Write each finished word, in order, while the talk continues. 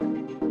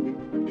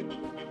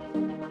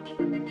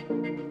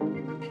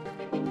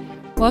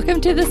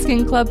Welcome to the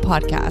Skin Club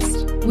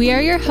podcast. We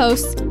are your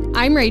hosts.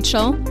 I'm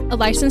Rachel, a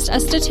licensed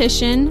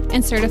esthetician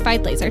and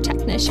certified laser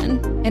technician.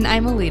 And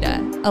I'm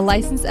Alita, a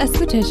licensed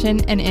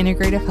esthetician and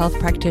integrative health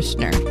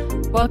practitioner.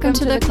 Welcome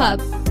to the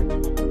club.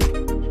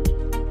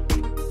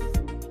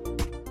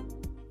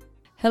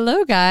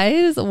 Hello,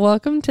 guys.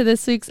 Welcome to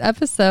this week's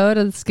episode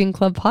of the Skin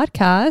Club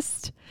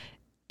podcast.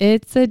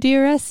 It's a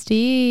Dear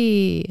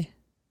Esty.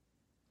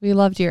 We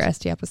love Dear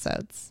Esty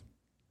episodes.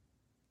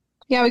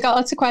 Yeah, we got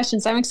lots of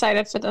questions. I'm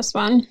excited for this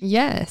one.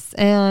 Yes,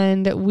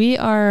 and we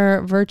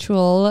are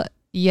virtual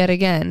yet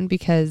again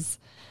because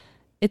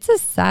it's a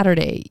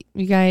Saturday.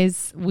 You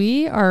guys,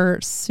 we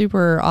are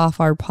super off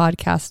our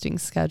podcasting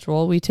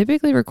schedule. We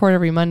typically record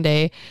every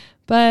Monday,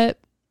 but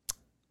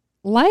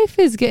life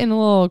is getting a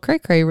little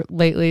cray-cray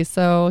lately,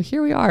 so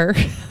here we are.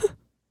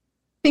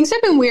 Things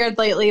have been weird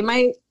lately.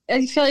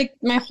 I feel like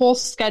my whole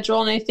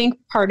schedule, and I think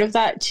part of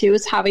that too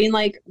is having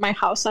like my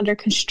house under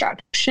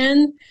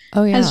construction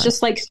has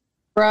just like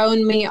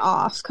thrown me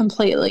off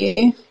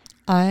completely.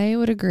 I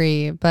would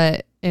agree,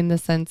 but in the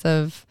sense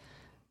of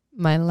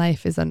my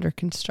life is under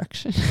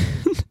construction.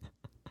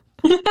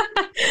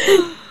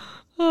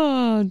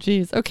 Oh,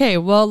 geez. Okay,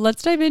 well,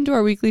 let's dive into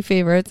our weekly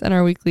favorites and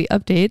our weekly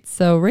updates.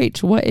 So,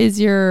 Rach, what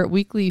is your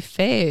weekly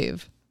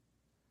fave?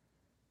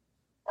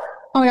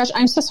 Oh my gosh,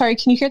 I'm so sorry.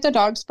 Can you hear the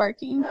dogs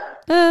barking?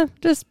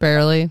 Just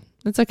barely.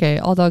 It's okay.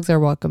 All dogs are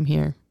welcome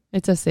here.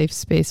 It's a safe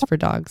space for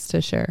dogs to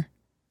share.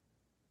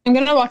 I'm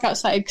going to walk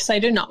outside because I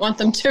do not want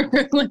them to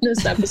ruin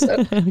this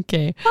episode.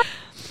 Okay.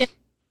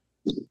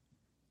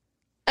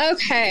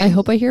 Okay. I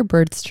hope I hear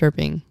birds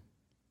chirping.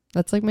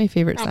 That's like my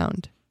favorite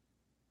sound.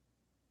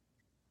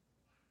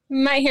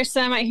 Might hear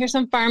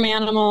some farm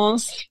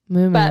animals.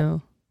 Moo but moo.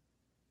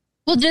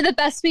 We'll do the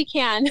best we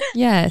can.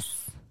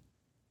 Yes.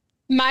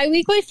 My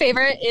weekly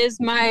favorite is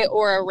my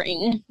Aura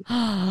ring.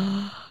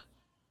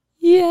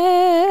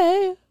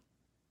 Yay.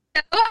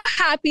 So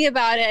happy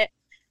about it.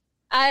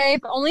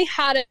 I've only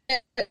had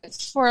it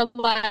for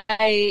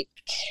like,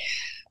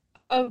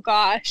 oh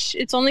gosh,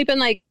 it's only been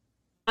like,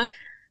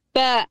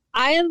 but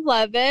I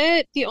love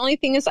it. The only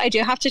thing is I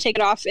do have to take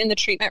it off in the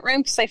treatment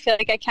room because I feel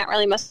like I can't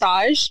really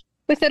massage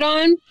with it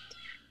on.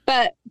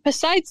 But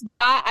besides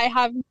that, I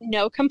have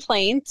no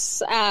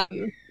complaints.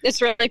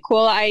 It's really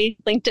cool. I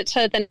linked it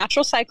to the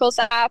Natural Cycles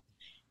app.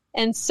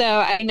 And so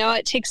I know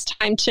it takes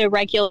time to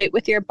regulate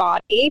with your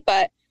body,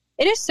 but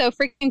it is so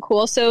freaking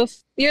cool. So if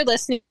you're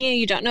listening and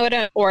you don't know what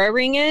an Aura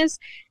ring is,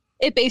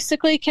 it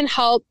basically can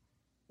help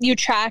you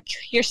track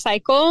your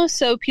cycle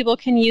so people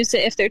can use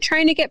it if they're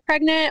trying to get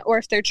pregnant or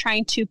if they're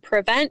trying to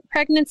prevent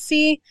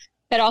pregnancy.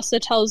 It also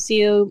tells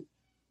you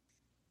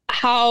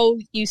how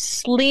you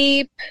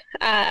sleep,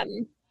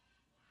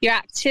 your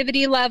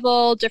activity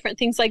level, different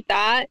things like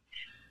that,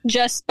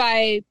 just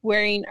by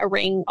wearing a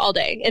ring all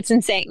day. It's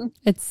insane.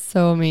 It's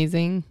so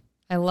amazing.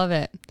 I love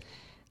it.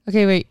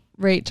 Okay, wait.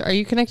 Rach, are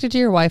you connected to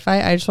your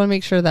Wi-Fi? I just want to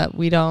make sure that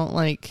we don't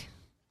like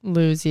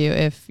lose you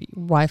if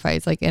Wi-Fi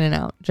is like in and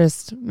out.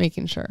 Just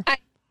making sure.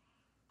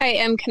 I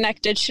am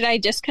connected. Should I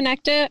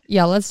disconnect it?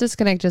 Yeah, let's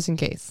disconnect just in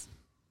case.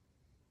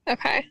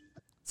 Okay.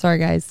 Sorry,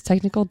 guys.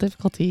 Technical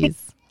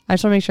difficulties. I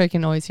just want to make sure I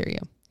can always hear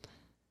you.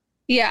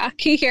 Yeah.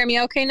 Can you hear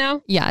me okay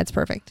now? Yeah, it's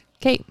perfect.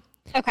 Okay.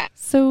 Okay.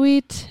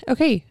 Sweet.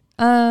 Okay.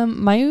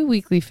 My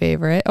weekly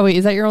favorite. Oh, wait.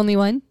 Is that your only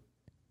one?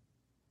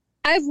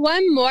 I have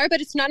one more, but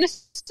it's not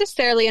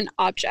necessarily an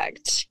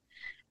object.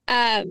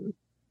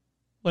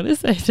 What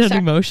is that? An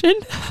emotion?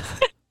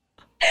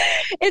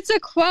 It's a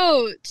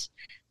quote.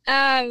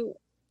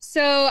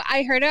 So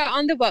I heard it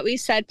on the What We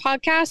Said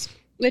podcast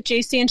with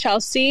JC and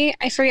Chelsea.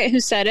 I forget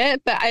who said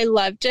it, but I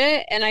loved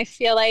it. And I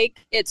feel like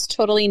it's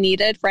totally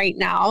needed right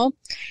now.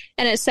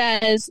 And it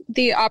says,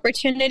 the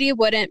opportunity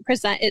wouldn't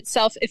present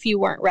itself if you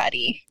weren't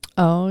ready.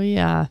 Oh,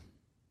 yeah.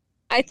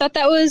 I thought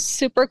that was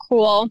super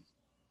cool.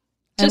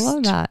 I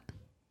love that.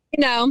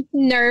 You know,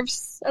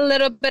 a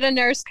little bit of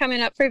nerves coming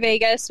up for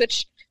Vegas,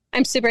 which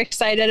I'm super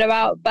excited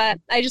about. But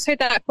I just heard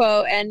that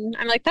quote and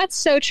I'm like, that's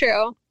so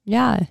true.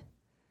 Yeah.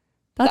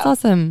 That's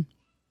awesome.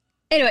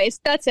 Anyways,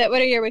 that's it.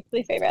 What are your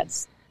weekly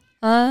favorites?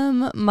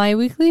 My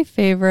weekly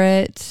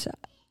favorite,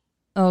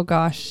 oh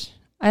gosh,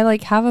 I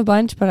like have a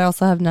bunch, but I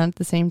also have none at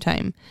the same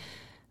time.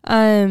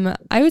 I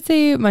would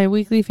say my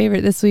weekly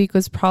favorite this week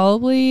was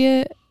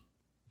probably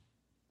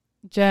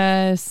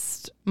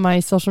just my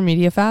social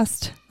media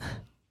fast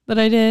that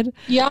I did.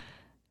 Yeah.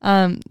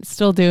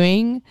 Still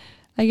doing,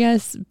 I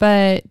guess,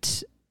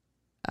 but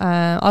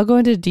I'll go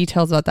into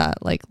details about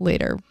that like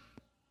later,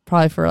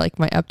 probably for like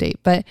my update.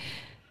 But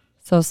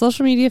so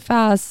social media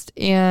fast,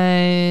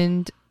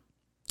 and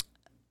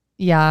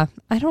yeah,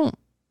 I don't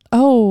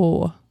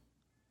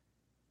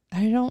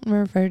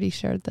remember if I already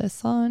shared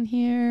this on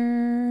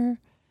here.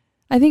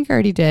 I think I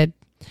already did.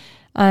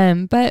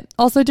 But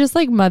also just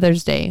like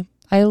Mother's Day.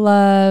 I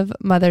love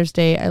Mother's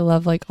Day. I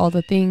love like all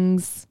the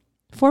things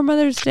for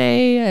Mother's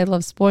Day. I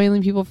love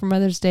spoiling people for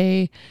Mother's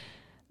Day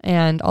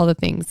and all the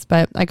things.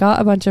 But I got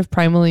a bunch of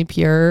Primally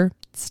Pure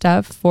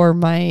stuff for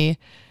my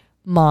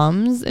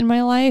moms in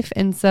my life.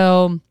 And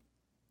so,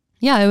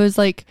 yeah, it was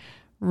like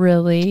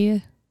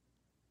really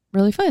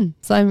really fun.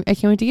 So I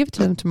can't wait to give it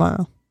to them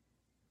tomorrow.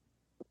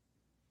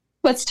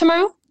 What's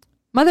tomorrow?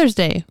 Mother's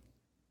Day.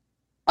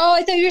 Oh,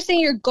 I thought you were saying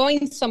you're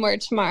going somewhere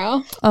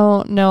tomorrow.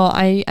 Oh, no,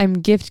 I'm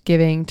gift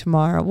giving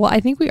tomorrow. Well, I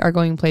think we are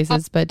going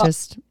places, but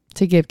just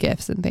to give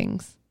gifts and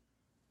things.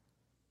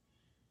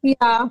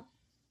 Yeah.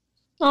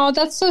 Oh,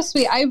 that's so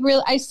sweet.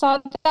 I saw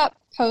that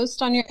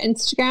post on your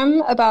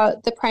Instagram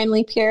about the Prime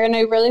Leap here, and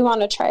I really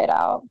want to try it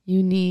out.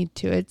 You need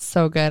to. It's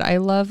so good. I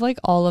love like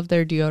all of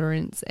their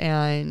deodorants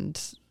and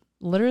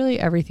literally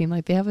everything.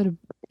 Like they have a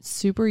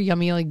super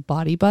yummy like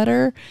body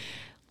butter.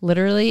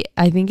 Literally,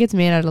 I think it's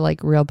made out of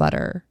like real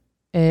butter.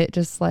 It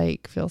just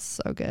like feels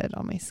so good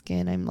on my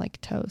skin. I'm like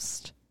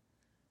toast.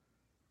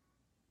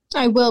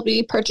 I will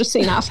be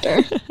purchasing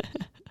after.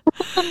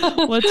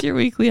 What's your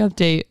weekly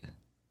update?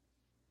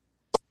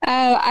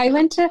 I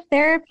went to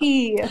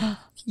therapy.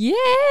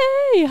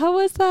 Yay! How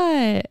was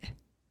that?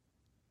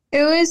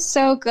 It was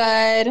so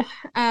good.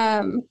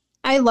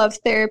 I love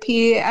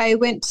therapy. I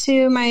went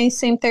to my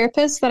same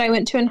therapist that I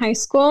went to in high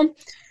school.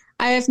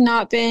 I have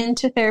not been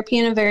to therapy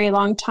in a very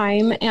long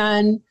time,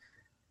 and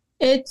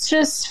it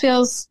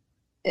feels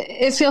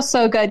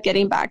so good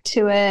getting back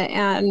to it,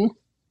 and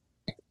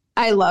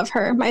I love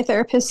her. My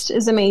therapist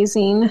is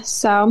amazing.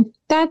 So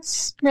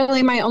that's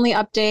really my only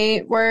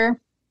update.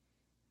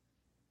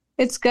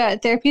 It's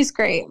good. Therapy's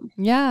great.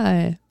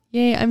 Yeah.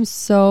 Yay. I'm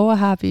so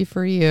happy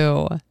for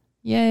you.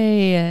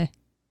 Yay.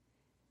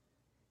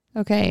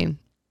 Okay.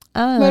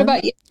 What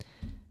about you?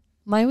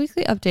 My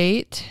weekly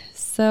update.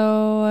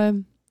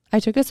 So I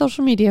took a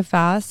social media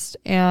fast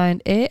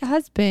and it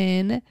has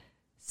been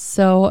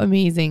so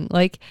amazing.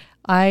 Like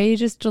I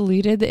just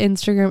deleted the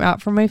Instagram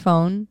app from my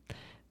phone.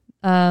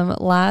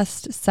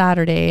 Last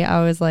Saturday,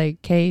 I was like,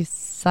 okay,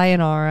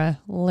 sayonara,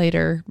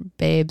 later,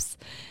 babes.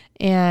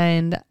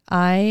 And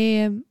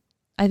I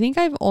think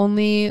I've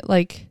only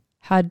like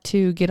had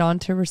to get on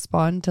to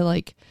respond to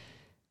like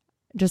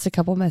just a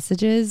couple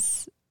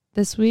messages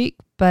this week,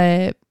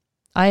 but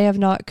I have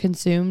not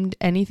consumed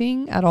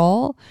anything at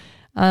all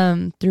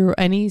through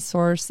any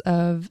source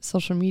of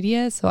social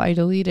media. So I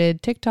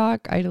deleted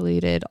TikTok. I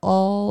deleted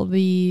all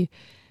the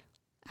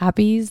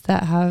appies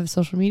that have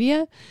social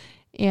media.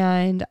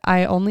 And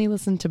I only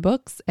listened to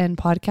books and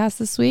podcasts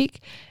this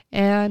week.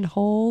 And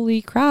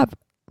holy crap,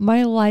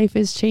 my life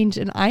has changed.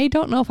 And I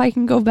don't know if I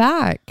can go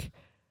back.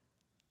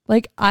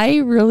 Like, I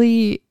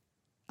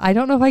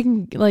don't know if I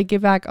can like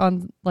get back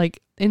on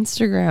like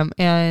Instagram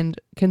and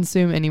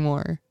consume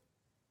anymore.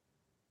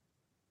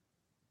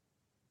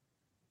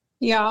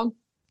 Yeah.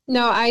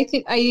 No, I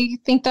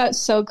think that's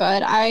so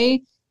good.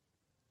 I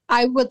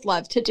would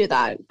love to do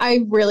that.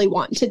 I really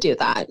want to do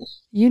that.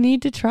 You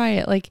need to try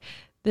it. Like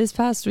this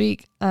past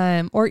week,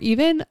 or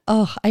even,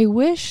 I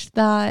wish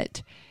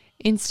that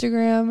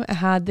Instagram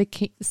had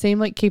the same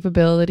like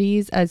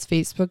capabilities as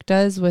Facebook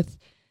does with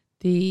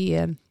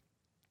the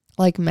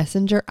like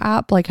Messenger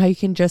app, like how you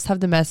can just have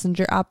the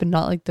Messenger app and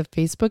not like the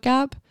Facebook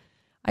app.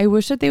 I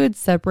wish that they would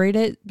separate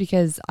it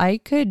because I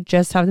could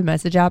just have the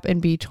message app and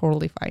be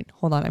totally fine.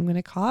 Hold on, I'm going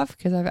to cough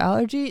because I have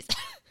allergies.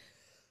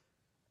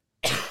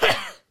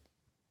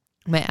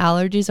 My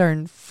allergies are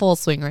in full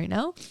swing right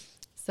now.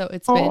 So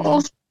it's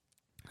been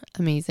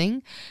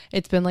amazing.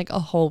 It's been like a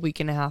whole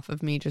week and a half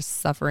of me just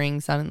suffering,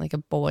 sounding like a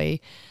boy,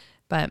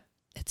 but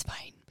it's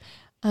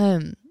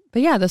fine.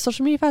 But yeah, the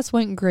social media fast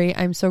went great.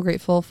 I'm so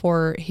grateful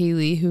for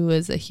Haley, who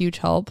was a huge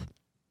help.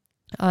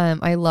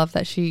 I love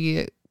that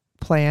she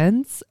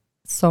plans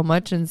so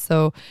much. And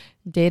so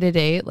day to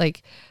day,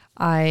 like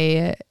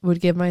I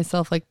would give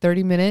myself like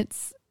 30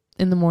 minutes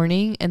in the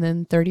morning and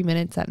then 30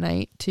 minutes at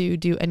night to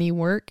do any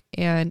work.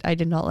 And I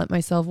did not let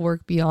myself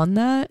work beyond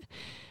that,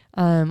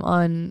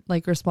 on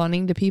like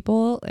responding to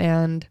people.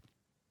 And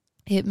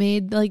it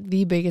made like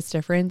the biggest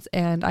difference.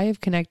 And I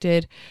have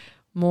connected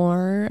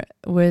more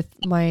with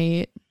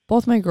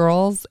both my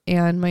girls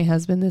and my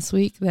husband this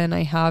week than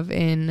I have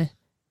in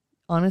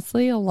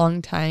honestly a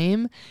long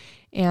time.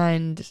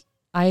 And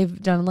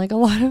I've done like a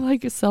lot of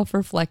like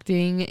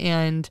self-reflecting,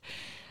 and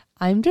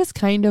I'm just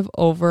kind of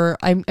over,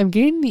 I'm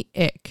getting the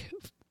ick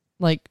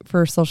like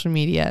for social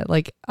media.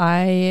 Like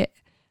I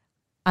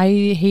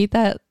hate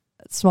that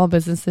small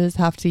businesses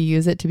have to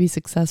use it to be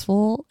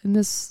successful in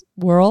this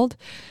world.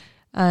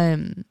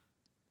 And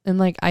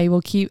like I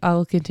will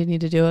continue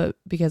to do it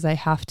because I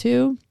have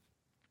to.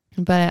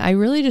 But I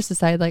really just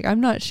decided like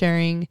I'm not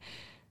sharing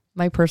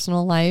my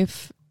personal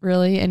life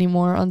really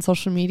anymore on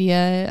social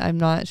media. I'm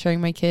not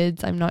sharing my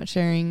kids. I'm not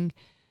sharing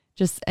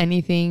just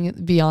anything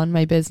beyond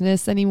my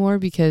business anymore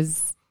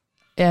because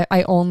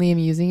I only am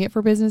using it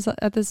for business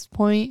at this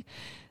point.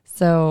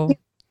 So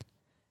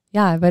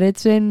yeah, but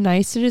it's been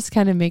nice to just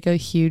kind of make a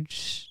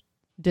huge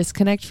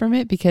disconnect from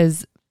it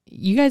because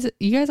you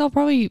guys all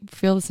probably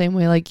feel the same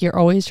way. Like you're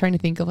always trying to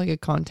think of like a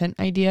content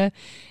idea,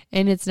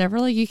 and it's never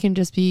like you can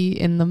just be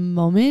in the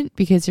moment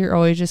because you're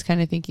always just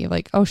kind of thinking of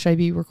like, oh, should I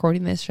be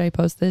recording this? Should I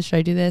post this? Should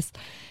I do this?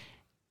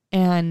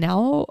 And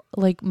now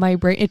like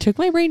it took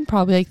my brain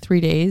probably like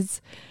 3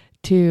 days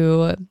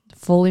to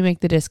fully make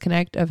the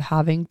disconnect of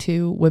having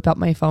to whip out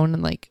my phone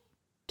and like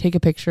take a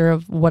picture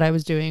of what I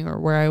was doing or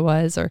where I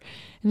was, and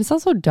it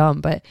sounds so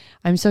dumb, but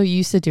I'm so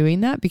used to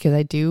doing that because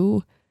I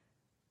do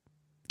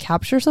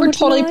capture so much.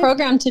 We're totally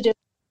programmed to do.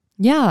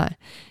 Yeah.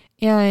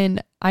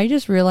 And I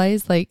just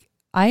realized like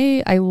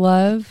I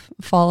love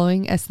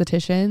following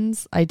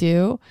estheticians. I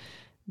do,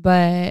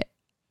 but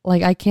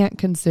like I can't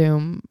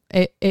consume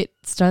it. It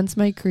stunts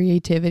my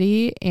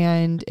creativity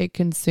and it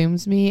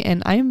consumes me.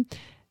 And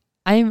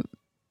I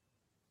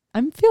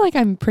feel like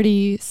I'm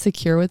pretty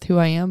secure with who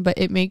I am, but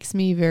it makes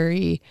me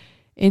very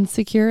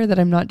insecure that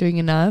I'm not doing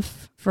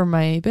enough for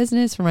my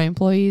business, for my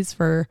employees,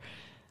 for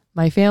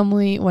my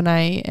family when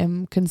I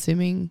am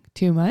consuming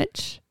too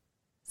much.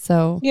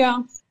 So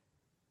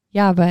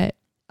yeah, but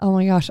oh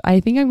my gosh, I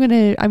think I'm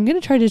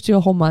gonna try to do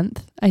a whole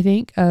month, I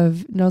think,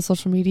 of no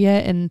social media.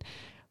 And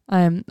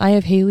I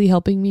have Haley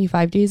helping me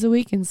 5 days a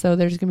week, and so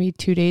there's gonna be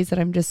 2 days that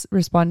I'm just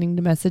responding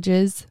to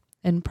messages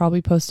and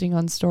probably posting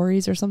on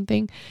stories or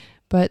something.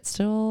 But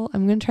still,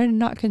 I'm gonna try to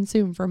not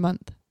consume for a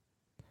month.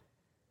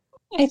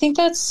 I think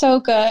that's so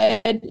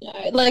good.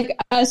 Like,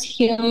 as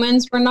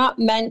humans, we're not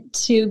meant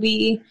to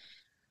be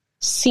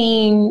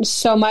seeing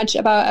so much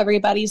about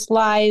everybody's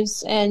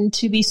lives and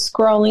to be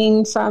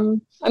scrolling from,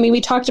 I mean,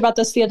 we talked about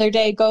this the other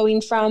day,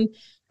 going from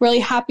really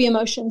happy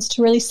emotions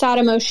to really sad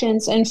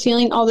emotions and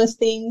feeling all the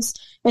things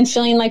and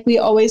feeling like we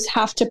always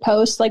have to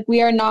post. Like,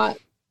 we are not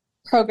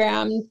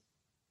programmed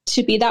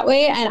to be that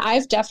way. And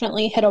I've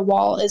definitely hit a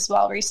wall as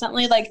well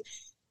recently. Like,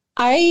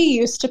 I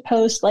used to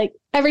post like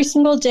every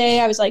single day.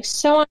 I was like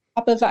so on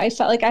top of it. I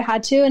felt like I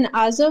had to. And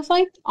as of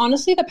like,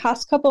 honestly, the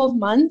past couple of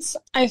months,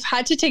 I've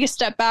had to take a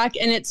step back,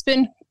 and it's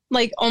been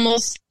like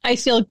almost, I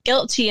feel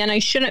guilty, and I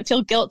shouldn't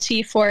feel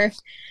guilty for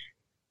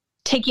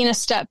taking a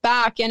step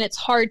back. And it's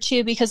hard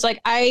too, because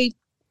like I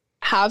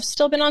have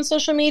still been on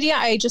social media.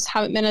 I just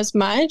haven't been as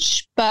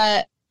much,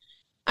 but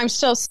I'm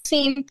still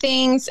seeing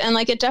things, and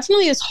like it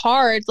definitely is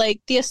hard. Like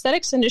the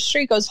aesthetics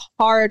industry goes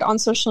hard on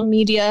social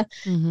media,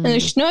 and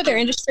there's no other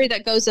industry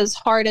that goes as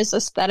hard as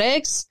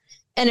aesthetics,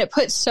 and it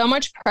puts so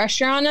much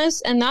pressure on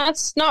us. And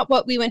that's not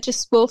what we went to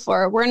school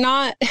for. We're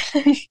not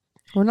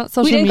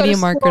social media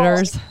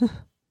marketers.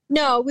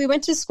 No, we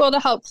went to school to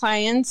help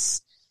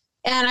clients.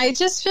 And I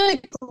just feel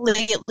like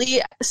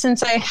lately,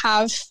 since I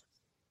have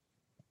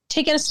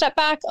taken a step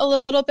back a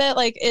little bit,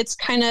 like it's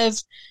kind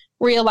of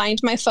realigned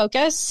my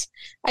focus.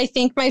 I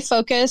think my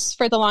focus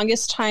for the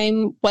longest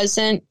time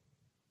wasn't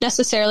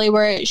necessarily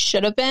where it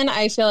should have been.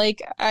 I feel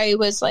like I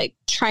was like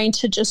trying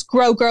to just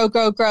grow.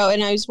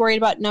 And I was worried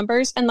about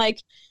numbers, and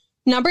like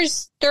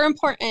numbers, they're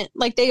important.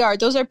 Like they are,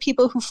 those are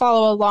people who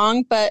follow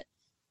along, but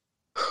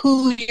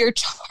who you're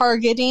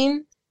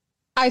targeting,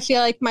 I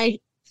feel like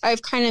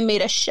I've kind of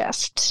made a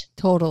shift.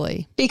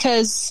 Totally.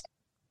 Because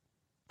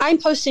I'm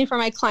posting for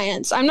my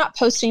clients. I'm not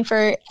posting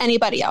for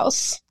anybody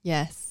else.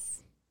 Yes.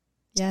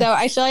 So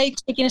I feel like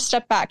taking a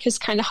step back has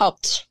kind of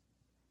helped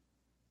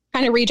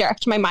kind of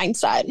redirect my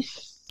mindset.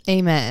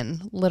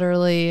 Amen.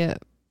 Literally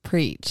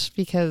preach.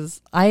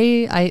 Because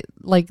I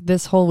like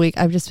this whole week,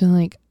 I've just been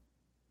like,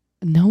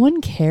 no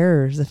one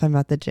cares if I'm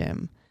at the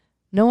gym.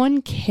 No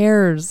one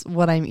cares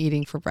what I'm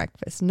eating for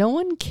breakfast. No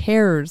one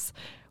cares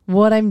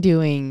what I'm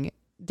doing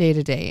day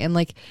to day. And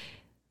like,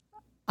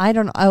 I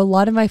don't know, a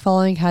lot of my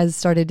following has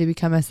started to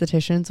become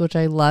estheticians, which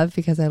I love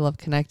because I love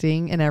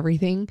connecting and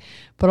everything.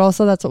 But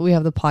also that's what we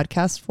have the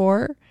podcast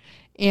for.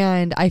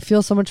 And I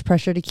feel so much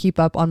pressure to keep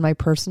up on my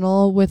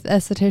personal with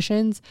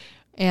estheticians.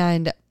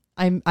 And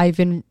I've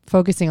been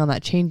focusing on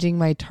that, changing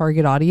my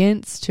target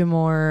audience to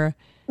more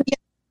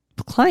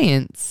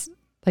clients.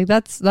 Like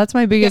that's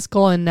my biggest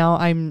goal. And now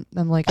I'm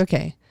like,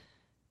 okay,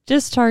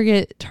 just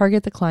target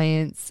the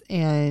clients.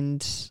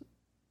 And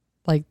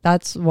like,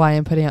 that's why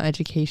I'm putting out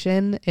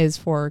education, is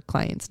for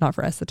clients, not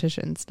for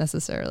estheticians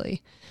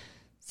necessarily.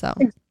 So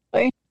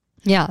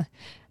yeah.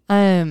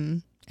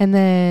 And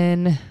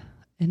then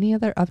any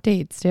other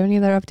updates? Do you have any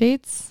other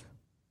updates?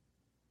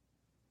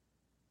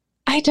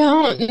 I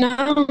don't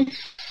know.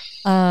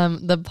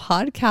 The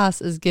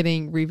podcast is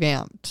getting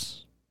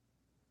revamped.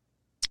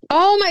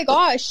 Oh my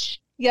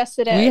gosh. Yes,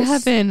 it is. We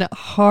have been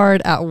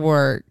hard at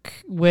work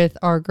with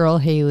our girl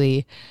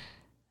Haley,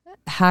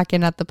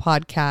 hacking at the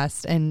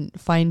podcast and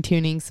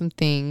fine-tuning some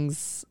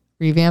things,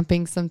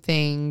 revamping some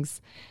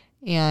things,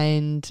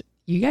 and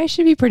you guys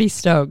should be pretty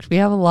stoked. We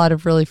have a lot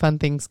of really fun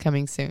things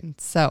coming soon,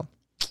 so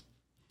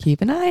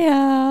keep an eye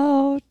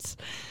out.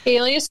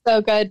 Haley is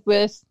so good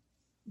with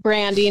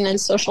branding and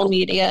social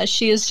media.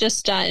 She has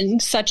just done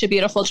such a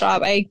beautiful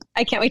job. I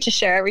can't wait to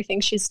share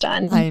everything she's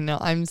done. I know.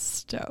 I'm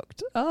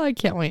stoked. Oh, I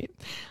can't wait.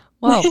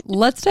 Well,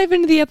 let's dive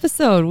into the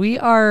episode. We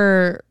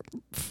are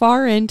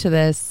far into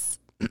this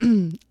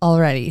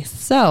already,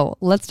 so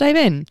let's dive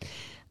in.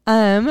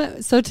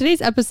 So today's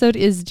episode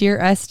is Dear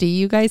Esty.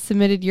 You guys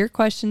submitted your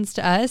questions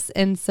to us,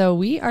 and so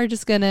we are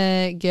just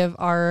gonna give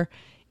our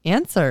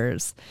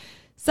answers.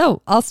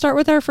 So I'll start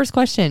with our first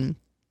question.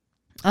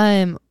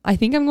 I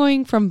think I'm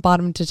going from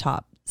bottom to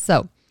top.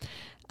 So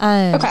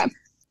Okay.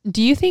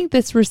 Do you think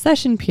this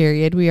recession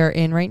period we are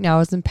in right now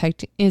is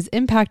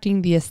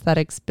impacting the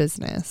aesthetics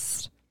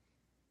business?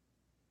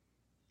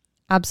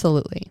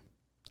 Absolutely.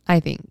 I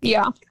think.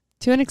 Yeah.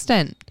 To an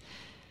extent.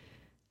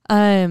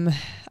 I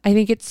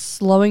think it's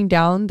slowing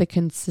down the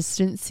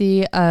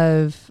consistency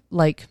of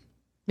like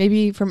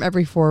maybe from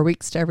every 4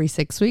 weeks to every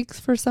 6 weeks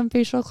for some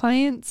facial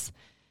clients.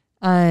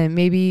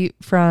 Maybe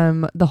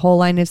from the whole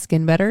line of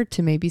Skin Better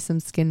to maybe some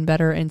Skin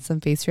Better and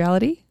some Face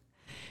Reality.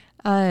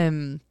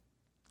 And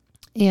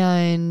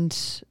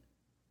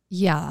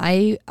yeah,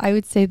 I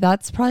would say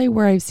that's probably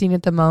where I've seen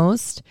it the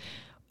most.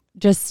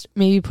 Just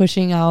maybe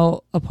pushing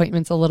out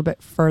appointments a little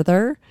bit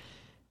further.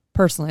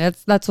 Personally,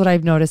 that's what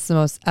I've noticed the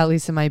most, at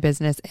least in my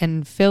business.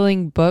 And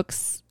filling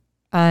books,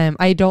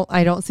 I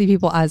don't see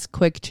people as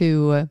quick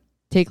to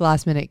take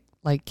last minute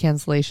like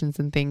cancellations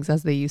and things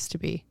as they used to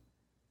be.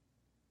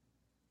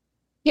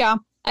 Yeah,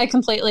 I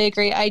completely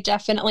agree. I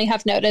definitely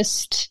have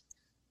noticed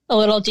a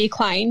little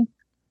decline.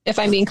 If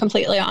I'm being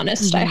completely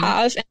honest, I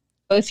have. And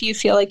if you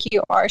feel like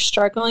you are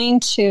struggling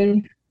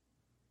to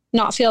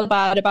not feel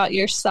bad about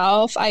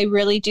yourself, I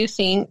really do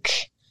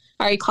think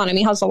our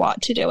economy has a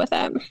lot to do with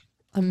it.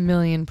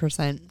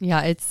 1,000,000%.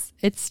 Yeah,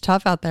 it's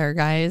tough out there,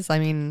 guys. I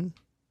mean,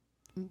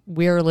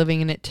 we're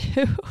living in it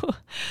too.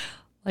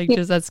 Like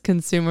just as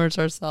consumers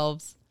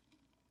ourselves.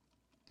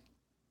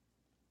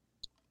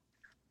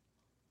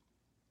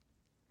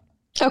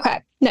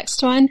 Okay,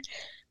 next one.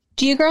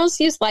 Do you girls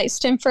use light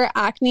stim for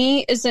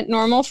acne? Is it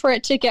normal for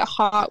it to get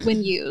hot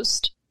when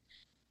used?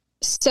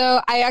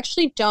 So I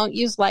actually don't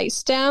use light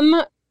stim,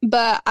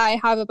 but I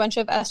have a bunch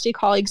of Esty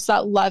colleagues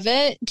that love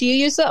it. Do you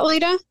use it,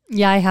 Alita?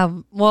 Yeah, I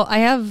have. Well, I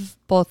have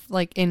both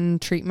like in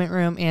treatment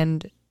room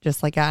and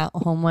just like at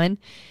home one.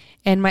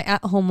 And my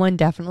at home one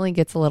definitely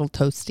gets a little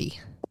toasty.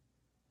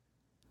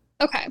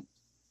 Okay.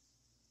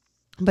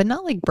 But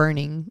not like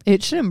burning.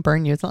 It shouldn't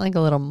burn you. It's not like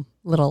a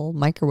little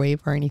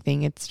microwave or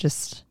anything. It's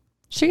just,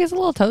 she gets a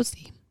little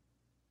toasty.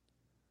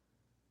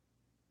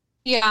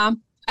 Yeah.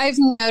 I've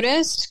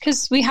noticed,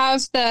 because we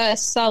have the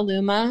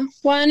Saluma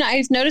one,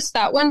 I've noticed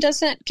that one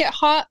doesn't get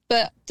hot,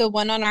 but the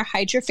one on our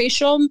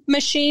hydrofacial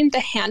machine, the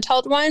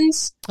handheld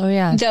ones, oh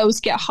yeah,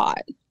 those get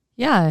hot.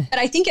 Yeah. But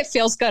I think it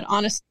feels good,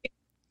 honestly.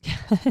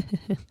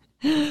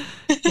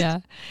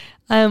 Yeah.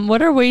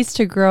 What are ways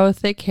to grow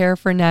thick hair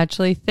for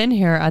naturally thin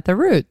hair at the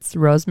roots?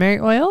 Rosemary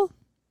oil?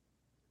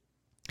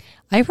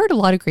 I've heard a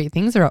lot of great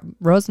things about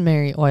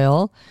rosemary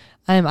oil.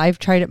 I've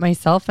tried it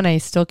myself and I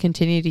still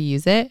continue to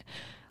use it.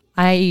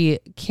 I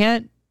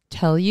can't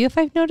tell you if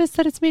I've noticed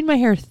that it's made my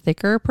hair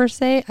thicker per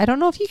se. I don't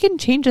know if you can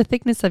change the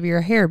thickness of your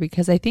hair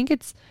because I think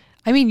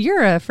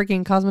you're a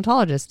freaking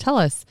cosmetologist. Tell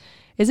us,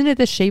 isn't it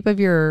the shape of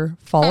your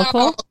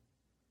follicle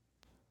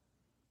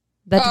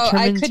that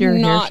determines your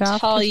hair shaft? I could not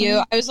tell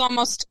you.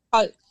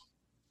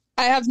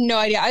 I have no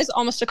idea. I was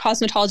almost a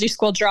cosmetology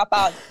school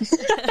dropout.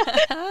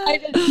 I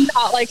did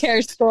not like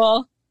hair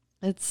school.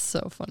 It's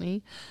so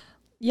funny.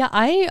 Yeah,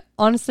 I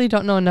honestly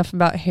don't know enough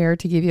about hair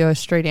to give you a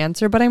straight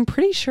answer, but I'm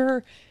pretty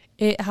sure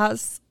it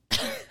has,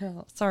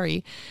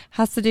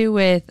 has to do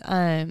with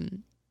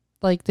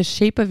like the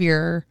shape of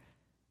your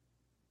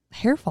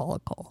hair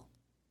follicle.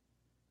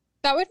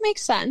 That would make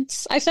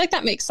sense. I feel like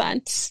that makes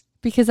sense.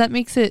 Because that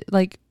makes it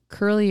like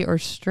curly or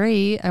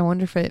straight. I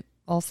wonder if it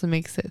also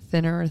makes it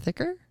thinner or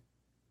thicker.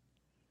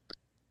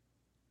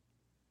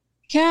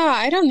 Yeah,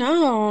 I don't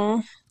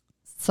know.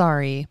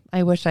 Sorry.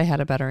 I wish I had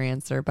a better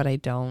answer, but I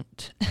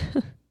don't.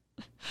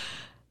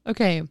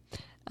 Okay.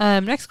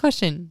 Next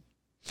question.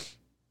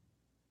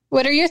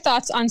 What are your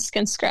thoughts on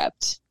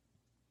SkinScript?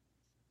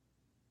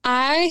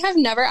 I have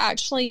never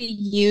actually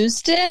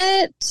used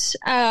it.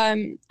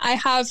 I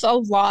have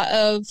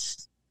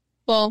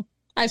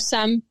I have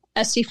some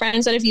Esty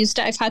friends that have used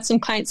it. I've had some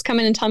clients come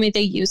in and tell me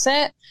they use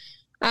it.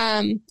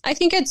 I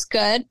think it's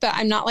good, but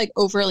I'm not like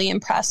overly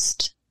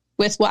impressed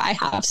with what I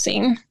have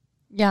seen.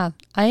 Yeah,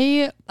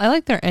 I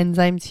like their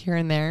enzymes here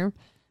and there,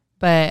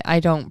 but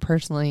I don't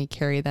personally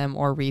carry them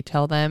or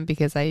retail them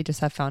because I just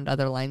have found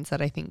other lines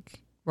that I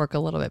think work a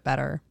little bit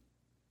better.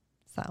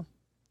 So,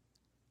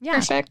 yeah.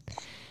 Perfect.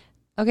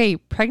 Okay,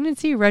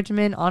 pregnancy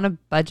regimen on a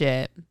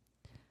budget.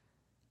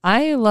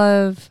 I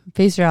love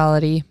Face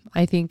Reality.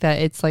 I think that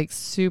it's like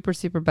super,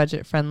 super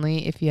budget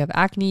friendly. If you have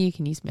acne, you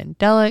can use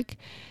Mandelic.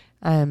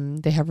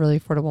 They have really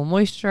affordable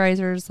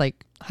moisturizers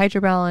like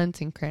Hydro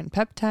Balance and Cran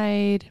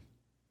Peptide.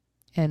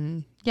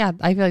 And yeah,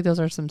 I feel like those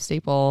are some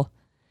staple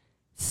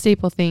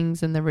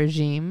things in the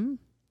regime.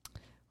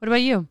 What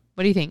about you?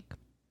 What do you think?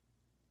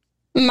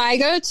 My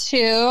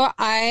go-to,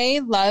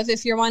 I love,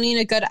 if you're wanting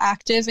a good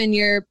active in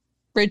your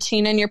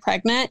routine and you're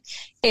pregnant,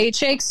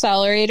 HA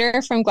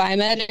Accelerator from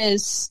Glymed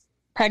is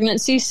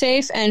pregnancy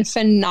safe and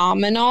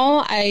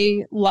phenomenal.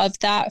 I love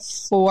that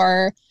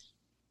for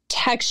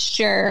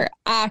texture,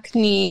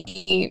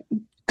 acne,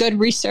 good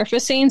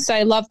resurfacing. So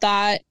I love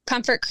that.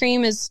 Comfort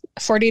Cream is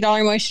 $40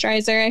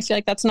 moisturizer. I feel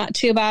like that's not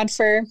too bad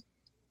for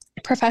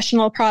a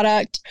professional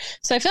product.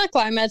 So I feel like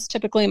Glymed's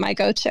typically my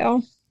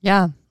go-to.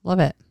 Yeah, love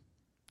it.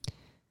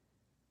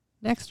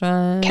 Next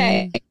one.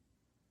 Okay.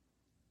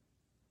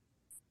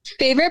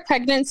 Favorite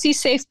pregnancy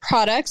safe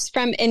products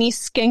from any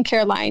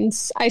skincare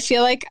lines? I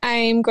feel like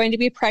I'm going to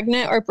be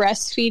pregnant or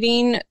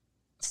breastfeeding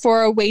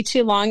for way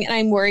too long, and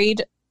I'm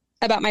worried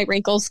about my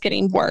wrinkles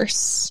getting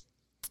worse.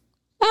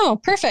 Oh,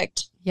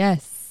 perfect.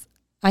 Yes.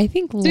 I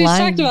think So we just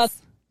talked about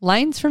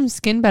lines from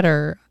Skin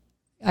Better,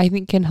 I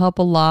think, can help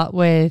a lot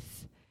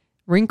with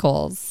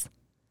wrinkles.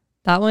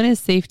 That one is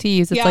safe to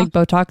use. It's like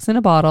Botox in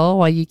a bottle,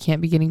 while you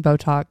can't be getting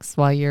Botox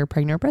while you're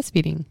pregnant or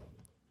breastfeeding.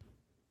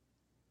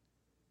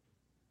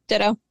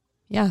 ditto.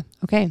 Yeah.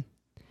 Okay.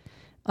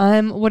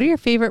 What are your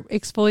favorite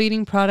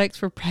exfoliating products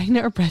for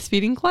pregnant or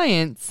breastfeeding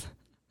clients?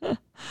 Oh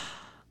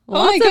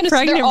my goodness,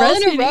 they're all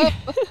in a row.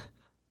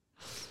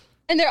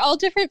 And they're all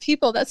different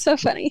people. That's so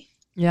funny.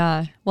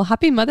 Yeah. Well,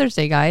 happy Mother's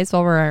Day, guys.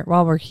 While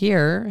we're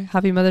here,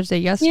 happy Mother's Day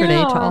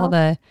yesterday to all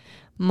the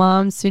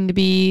moms, soon to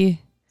be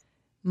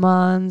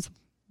moms,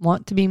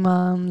 want to be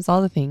moms,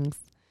 all the things.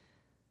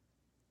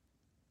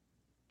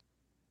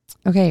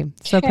 Okay.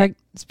 So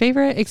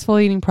favorite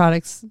exfoliating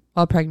products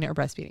while pregnant or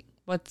breastfeeding.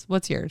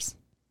 What's yours?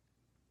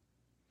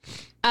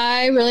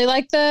 I really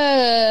like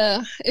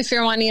if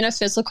you're wanting a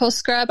physical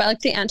scrub, I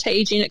like the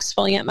anti-aging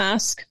exfoliant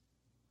mask.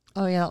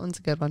 Oh yeah, that one's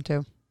a good one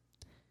too.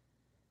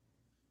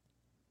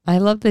 I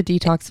love the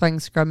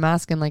detoxifying scrub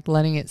mask and like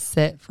letting it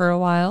sit for a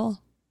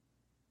while.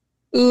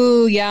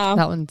 Ooh, yeah.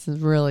 That one's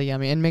really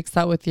yummy. And mix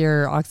that with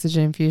your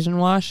oxygen infusion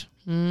wash.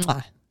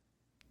 Mwah.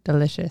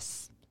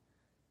 Delicious.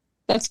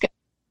 That's good.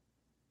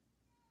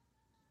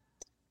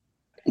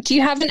 Do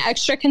you have an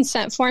extra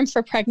consent form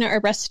for pregnant or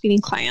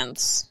breastfeeding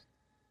clients?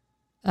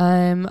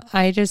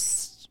 I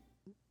just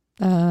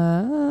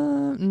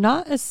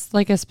not as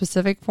like a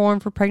specific form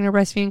for pregnant or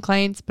breastfeeding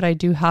clients, but I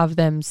do have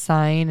them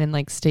sign and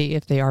like state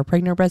if they are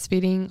pregnant or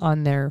breastfeeding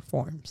on their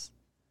forms.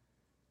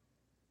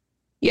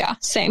 Yeah,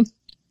 same.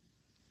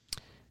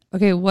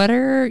 Okay, what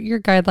are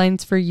your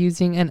guidelines for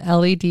using an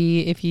LED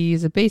if you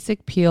use a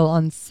basic peel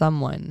on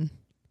someone?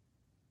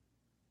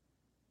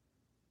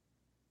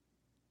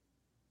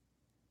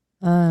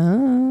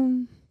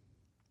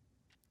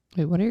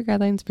 Wait, what are your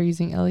guidelines for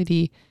using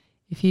LED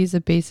if you use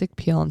a basic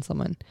peel on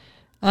someone?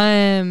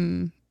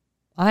 I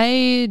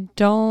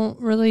don't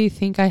really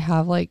think I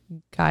have like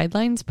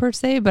guidelines per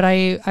se, but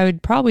I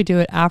would probably do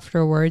it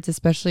afterwards,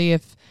 especially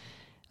if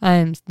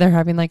they're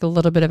having like a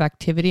little bit of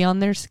activity on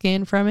their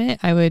skin from it.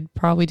 I would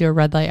probably do a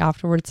red light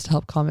afterwards to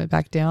help calm it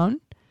back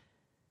down.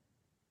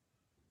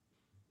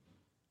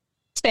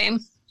 Same.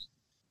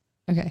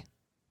 Okay.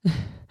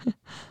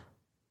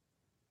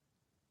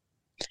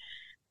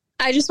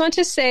 I just want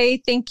to say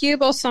thank you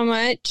both so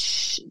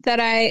much, that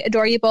I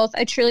adore you both.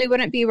 I truly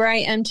wouldn't be where I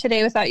am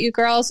today without you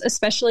girls,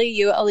 especially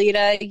you,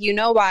 Alita. You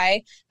know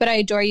why, but I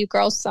adore you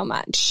girls so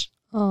much.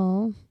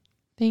 Oh,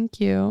 thank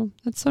you.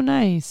 That's so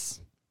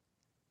nice.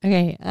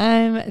 Okay.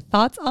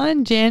 Thoughts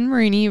on Jan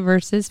Marini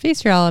versus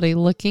Face Reality,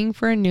 looking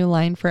for a new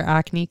line for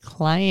acne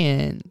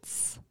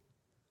clients.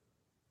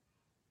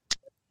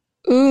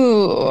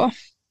 Ooh.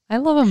 I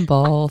love them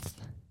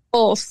both.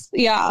 Both,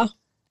 yeah.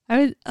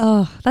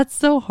 That's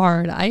so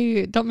hard.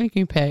 Don't make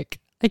me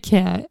pick. I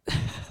can't.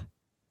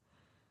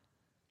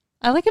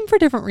 I like him for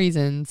different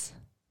reasons.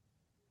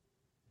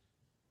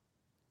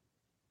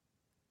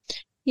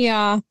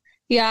 Yeah.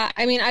 Yeah.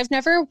 I mean, I've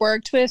never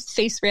worked with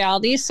Face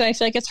Reality, so I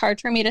feel like it's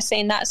hard for me to say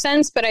in that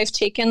sense, but I've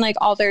taken like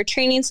all their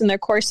trainings and their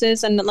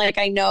courses, and like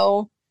I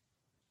know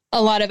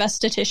a lot of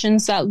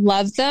estheticians that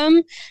love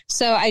them.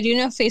 So I do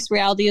know Face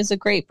Reality is a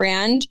great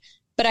brand,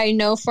 but I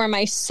know for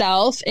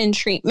myself in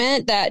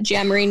treatment that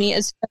Jan Marini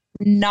is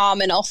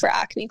phenomenal for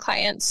acne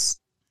clients.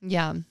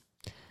 Yeah.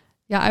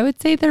 Yeah, I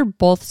would say they're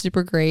both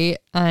super great.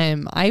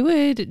 I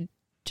would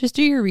just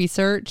do your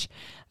research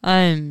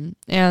and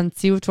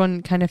see which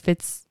one kind of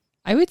fits.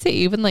 I would say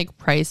even like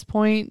price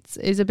points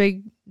is a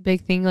big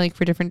thing, like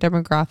for different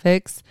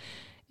demographics.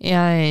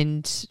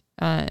 And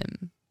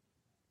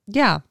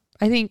yeah,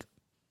 I think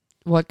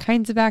what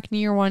kinds of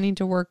acne you're wanting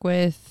to work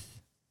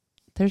with,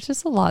 there's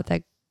just a lot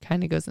that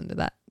kind of goes into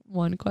that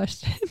one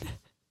question.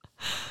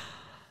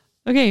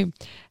 Okay,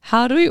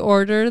 how do we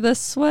order the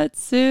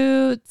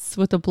sweatsuits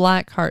with the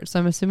black heart? So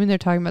I'm assuming they're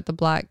talking about the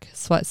black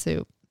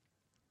sweatsuit.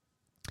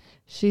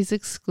 She's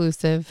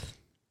exclusive,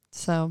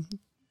 so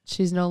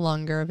she's no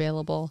longer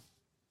available,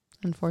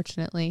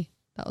 unfortunately.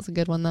 That was a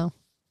good one, though.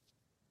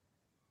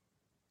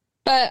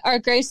 But our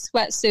gray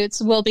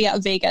sweatsuits will be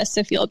at Vegas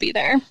if you'll be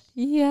there.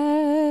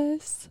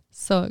 Yes.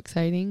 So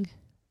exciting.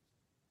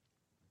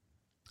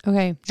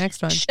 Okay,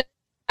 next one.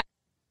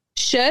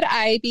 Should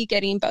I be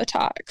getting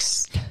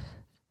Botox?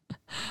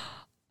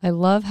 I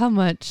love how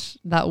much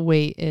that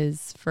weight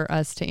is for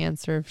us to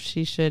answer if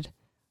she should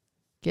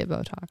get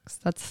Botox.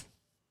 That's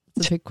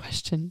a big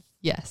question.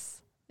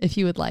 Yes. If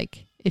you would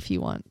like, if you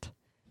want.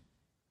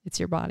 It's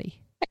your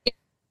body.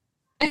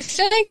 I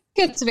feel like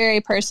it's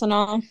very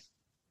personal.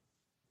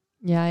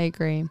 Yeah, I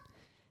agree.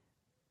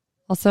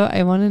 Also,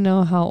 I want to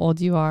know how old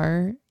you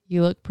are.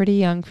 You look pretty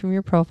young from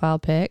your profile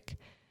pic.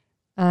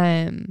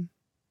 I'm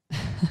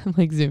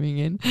like zooming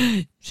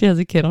in. She has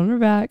a kid on her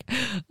back.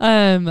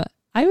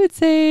 I would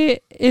say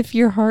if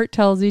your heart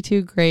tells you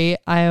to, great.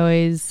 I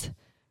always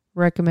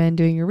recommend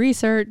doing your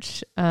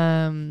research.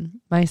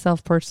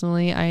 Myself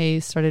personally, I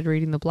started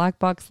reading the black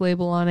box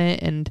label on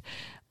it and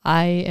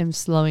I am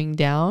slowing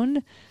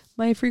down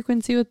my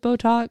frequency with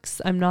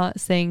Botox. I'm not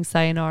saying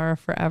sayonara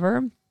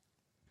forever,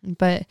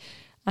 but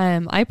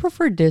I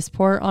prefer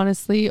Dysport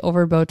honestly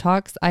over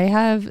Botox.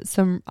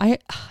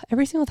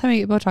 Every single time I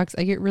get Botox,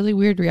 I get really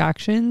weird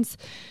reactions.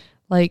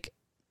 Like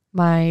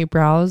my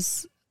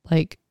brows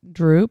like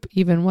droop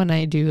even when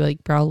I do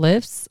like brow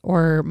lifts,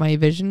 or my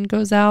vision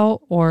goes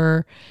out,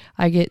 or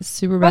I get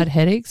super bad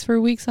headaches for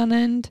weeks on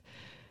end.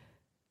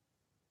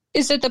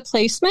 Is it the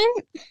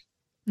placement?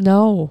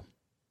 No,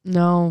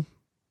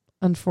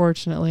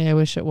 unfortunately, I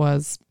wish it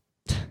was.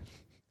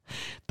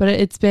 But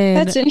it's been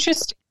That's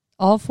interesting.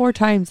 all 4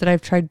 times that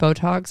I've tried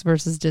Botox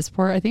versus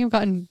Dysport. I think I've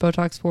gotten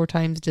Botox 4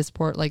 times,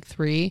 Dysport like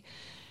 3.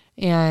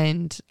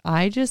 And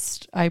I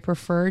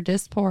prefer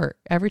Dysport.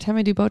 Every time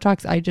I do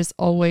Botox, I just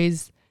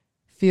always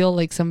feel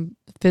like some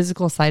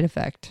physical side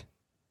effect.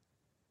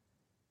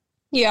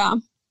 Yeah.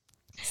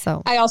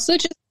 So I also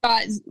just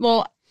got,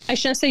 well, I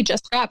shouldn't say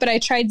just got, but I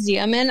tried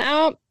Xeomin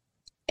out,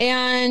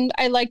 and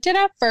I liked it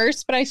at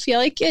first, but I feel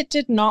like it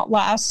did not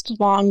last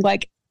long,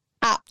 like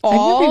at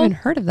all. I've never even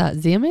heard of that.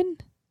 Xeomin?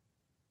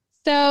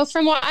 So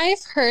from what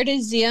I've heard,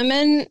 is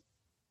Xeomin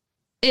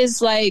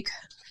is like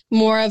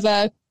more of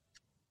a,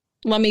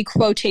 let me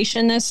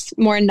quotation this,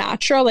 more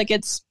natural. Like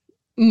it's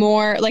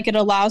more like it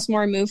allows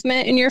more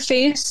movement in your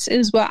face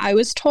is what I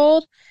was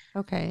told.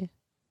 Okay.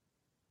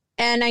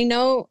 And I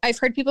know I've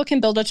heard people can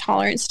build a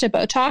tolerance to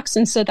Botox,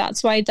 and so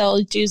that's why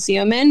they'll do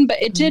Xeomin,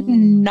 but it did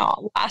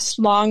not last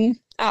long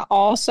at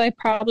all, so I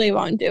probably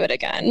won't do it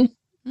again.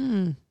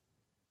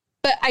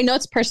 But I know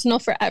it's personal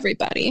for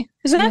everybody.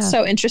 Isn't that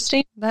so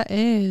interesting? That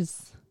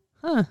is.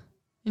 Huh.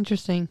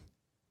 Interesting.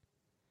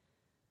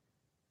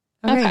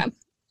 Okay.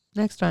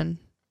 Next one.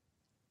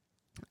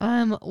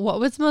 What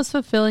was the most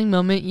fulfilling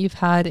moment you've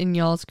had in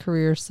y'all's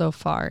career so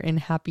far in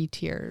happy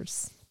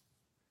tears?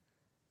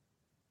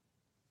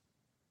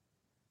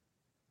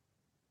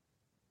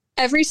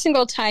 Every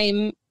single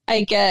time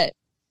I get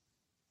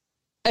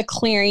a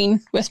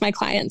clearing with my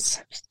clients,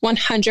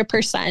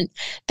 100%,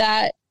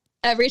 that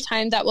every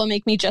time that will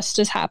make me just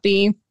as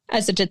happy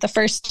as it did the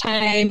first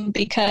time,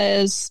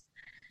 because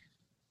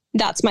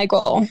that's my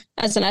goal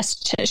as an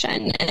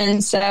esthetician.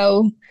 And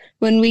so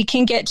when we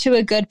can get to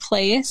a good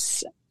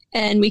place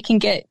and we can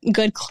get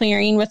good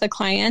clearing with a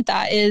client,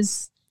 that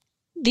is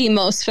the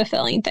most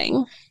fulfilling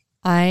thing.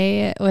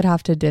 I would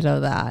have to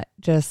ditto that.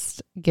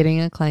 Just getting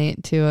a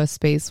client to a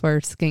space where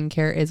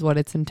skincare is what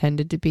it's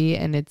intended to be,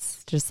 and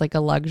it's just like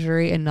a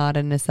luxury and not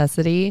a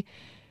necessity.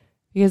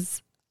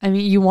 Because, I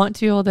mean, you want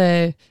to be able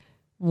to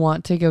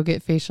want to go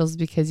get facials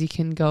because you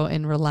can go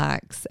and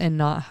relax and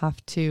not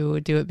have to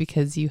do it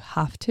because you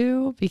have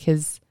to,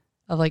 because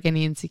of like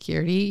any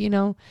insecurity, you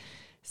know?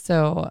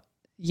 So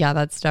yeah,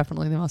 that's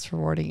definitely the most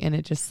rewarding. And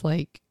it just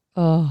like,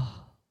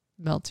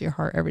 melts your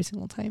heart every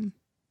single time.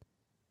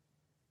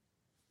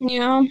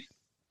 Yeah.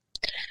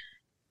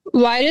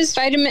 Why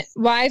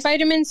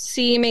vitamin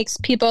C makes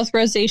people with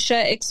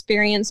rosacea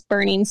experience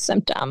burning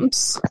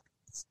symptoms?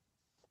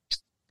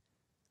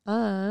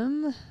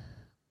 What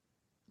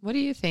do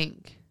you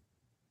think?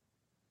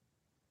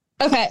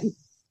 Okay.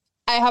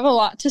 I have a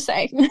lot to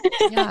say.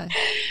 Yeah.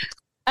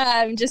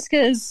 Just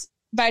because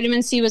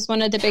vitamin C was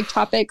one of the big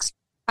topics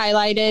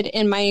highlighted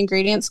in my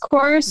ingredients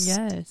course.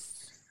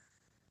 Yes.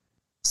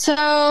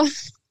 So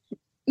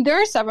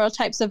there are several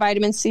types of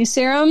vitamin C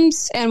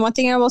serums, and one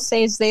thing I will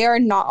say is they are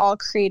not all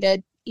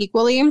created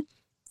equally.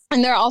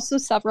 And there are also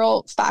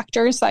several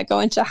factors that go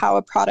into how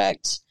a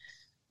product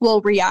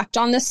will react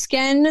on the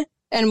skin,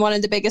 and one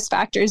of the biggest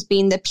factors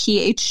being the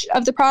pH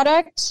of the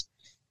product.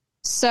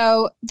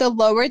 So the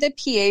lower the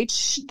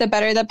pH, the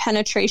better the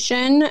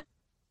penetration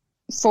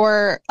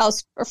for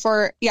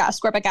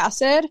ascorbic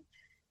acid.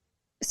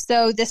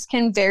 So this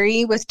can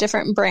vary with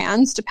different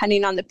brands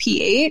depending on the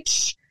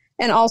pH.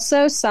 And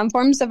also some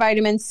forms of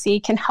vitamin C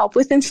can help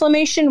with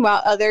inflammation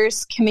while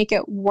others can make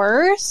it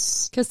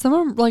worse. Because some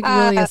are like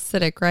really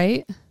acidic,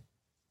 right?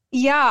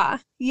 Yeah.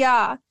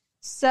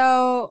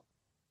 So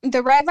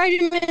the right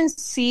vitamin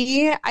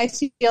C, I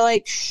feel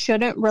like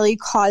shouldn't really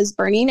cause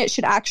burning. It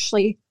should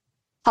actually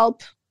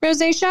help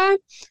rosacea.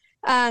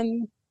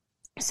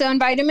 So in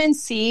vitamin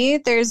C,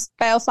 there's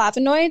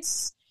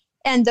bioflavonoids,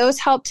 and those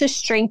help to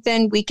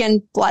strengthen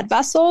weakened blood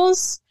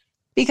vessels,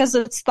 because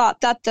it's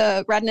thought that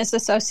the redness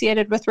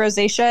associated with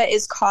rosacea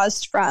is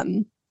caused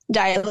from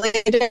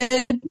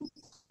dilated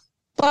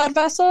blood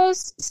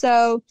vessels.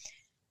 So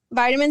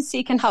vitamin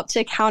C can help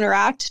to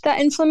counteract that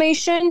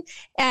inflammation.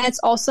 And it's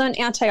also an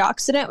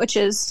antioxidant, which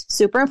is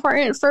super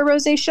important for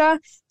rosacea.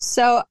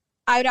 So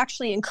I would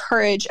actually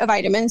encourage a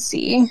vitamin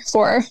C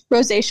for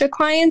rosacea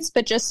clients,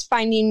 but just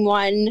finding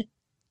one,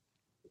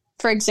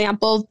 for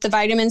example, the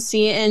vitamin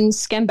C in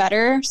Skin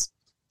Better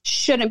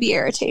shouldn't be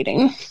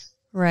irritating.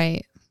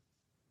 Right.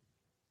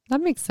 That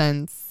makes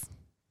sense.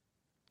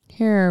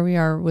 Here we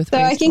are with So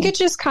Rachel. I think it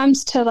just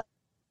comes to like,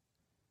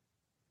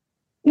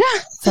 no.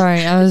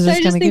 Sorry, I was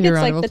just going to give you a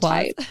round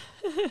like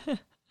of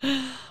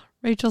applause.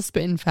 Rachel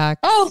spitting facts.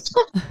 Oh.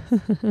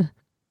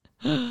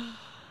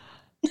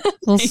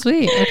 Well,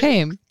 sweet.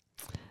 Okay.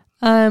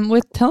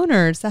 With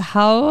toners,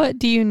 how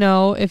do you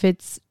know if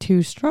it's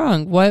too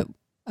strong? What,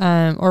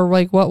 or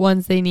like what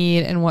ones they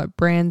need and what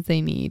brands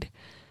they need?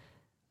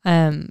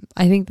 I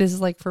think this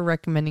is like for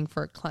recommending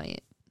for a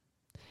client.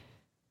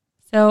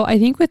 So I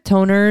think with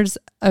toners,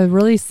 a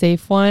really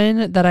safe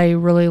one that I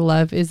really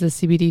love is the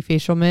CBD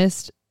facial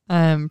mist,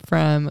 from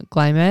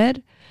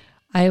Glymed.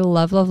 I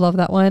love, love, love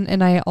that one.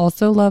 And I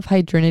also love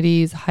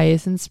Hydrinity's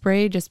Hyacinth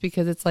Spray just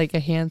because it's like a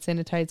hand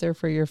sanitizer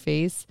for your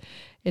face.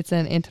 It's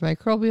an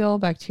antimicrobial,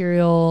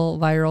 bacterial,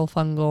 viral,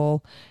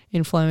 fungal,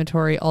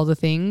 inflammatory, all the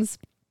things.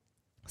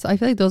 So I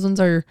feel like those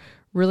ones are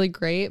really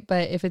great.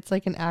 But if it's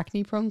like an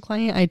acne prone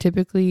client, I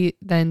typically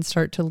then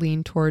start to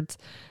lean towards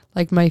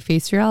like my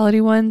Face Reality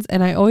ones.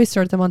 And I always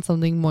start them on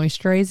something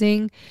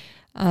moisturizing.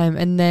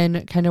 And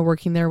then kind of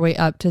working their way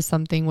up to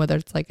something, whether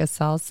it's like a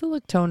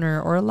salicylic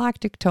toner or a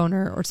lactic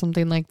toner or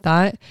something like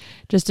that,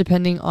 just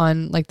depending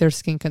on like their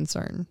skin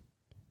concern.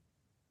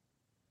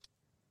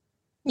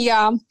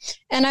 Yeah.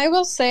 And I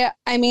will say,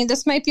 I mean,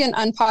 this might be an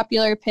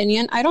unpopular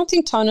opinion. I don't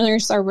think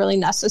toners are really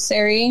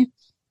necessary.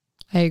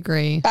 I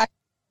agree.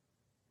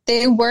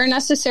 They were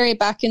necessary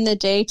back in the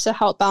day to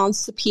help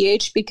balance the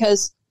pH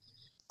because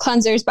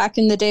cleansers back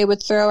in the day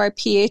would throw our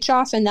pH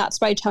off, and that's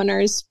why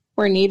toners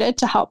were needed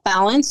to help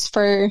balance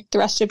for the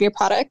rest of your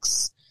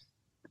products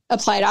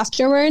applied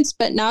afterwards.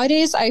 But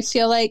nowadays, I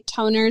feel like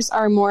toners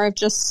are more of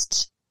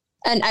just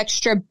an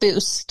extra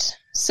boost.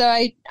 So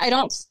I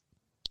don't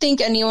think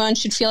anyone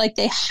should feel like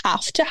they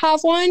have to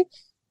have one.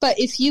 But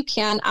if you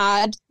can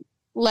add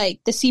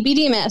like the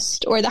CBD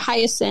mist or the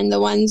hyacinth, the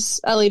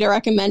ones Alita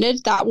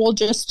recommended, that will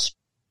just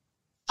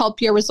help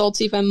your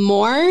results even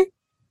more.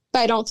 But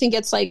I don't think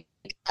it's like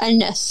a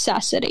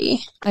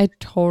necessity. I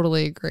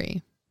totally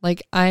agree.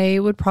 Like I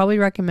would probably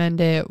recommend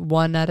it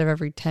 1 out of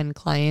every 10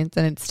 clients.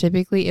 And it's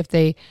typically if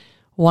they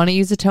want to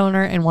use a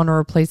toner and want to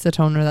replace the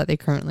toner that they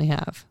currently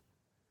have.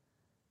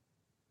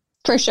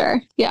 For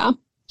sure. Yeah.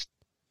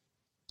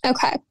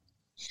 Okay.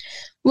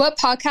 What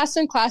podcasts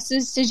and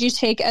classes did you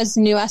take as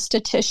new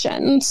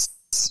estheticians?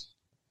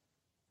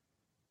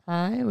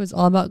 I was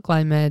all about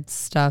Glymed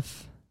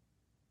stuff.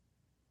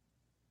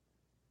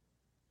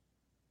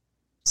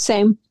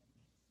 Same.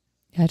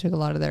 Yeah, I took a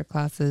lot of their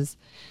classes.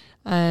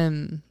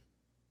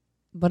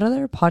 What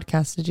other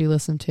podcasts did you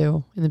listen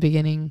to in the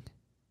beginning?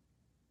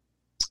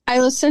 I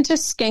listened to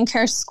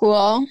Skincare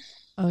School.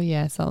 Oh,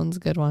 yes. That one's a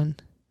good one.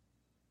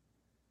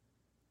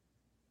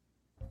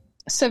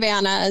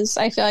 Savannah's,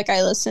 I feel like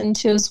I listened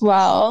to as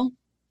well.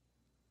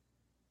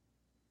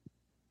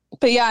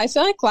 But yeah, I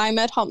feel like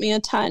Glymed helped me a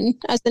ton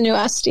as the new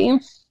Esty.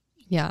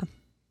 Yeah.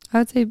 I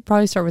would say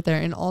probably start with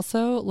there. And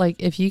also, like,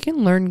 if you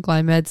can learn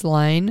Glymed's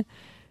line,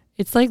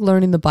 it's like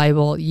learning the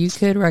Bible. You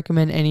could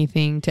recommend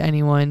anything to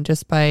anyone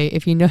just by,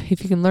 if you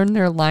can learn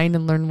their line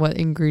and learn what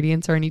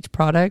ingredients are in each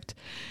product,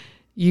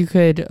 you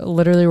could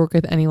literally work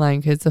with any line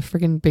because it's the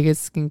freaking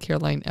biggest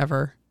skincare line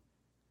ever.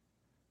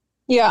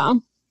 Yeah.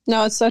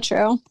 No, it's so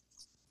true.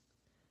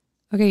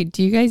 Okay.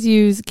 Do you guys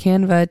use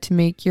Canva to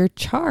make your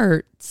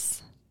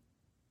charts?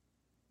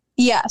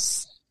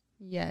 Yes.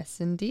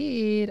 Yes,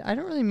 indeed. I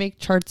don't really make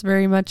charts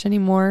very much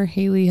anymore.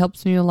 Haley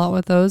helps me a lot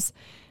with those.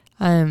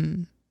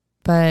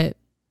 But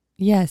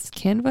yes,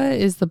 Canva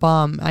is the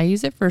bomb. I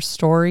use it for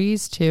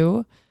stories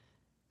too.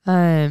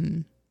 Yeah.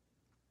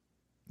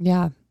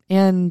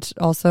 And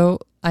also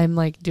I'm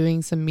like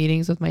doing some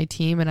meetings with my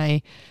team and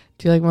I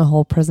do like my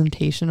whole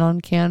presentation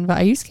on Canva.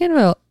 I use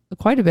Canva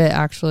quite a bit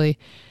actually,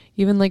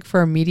 even like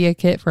for a media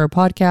kit for a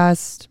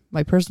podcast,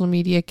 my personal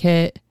media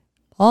kit,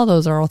 all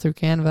those are all through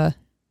Canva.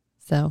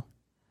 So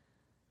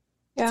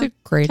yeah, it's a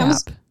great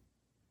app.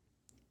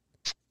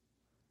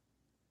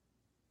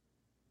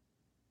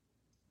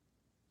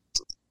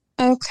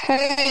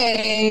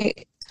 Okay.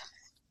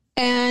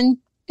 And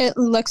it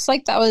looks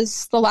like that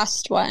was the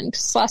last one.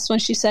 Because the last one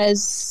she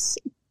says,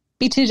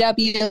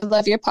 B2W,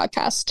 love your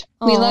podcast.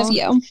 Aww. We love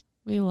you.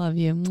 We love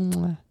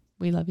you.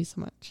 We love you so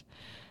much.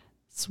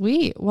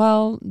 Sweet.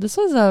 Well, this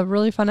was a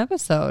really fun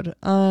episode.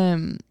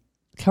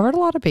 Covered a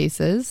lot of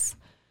bases.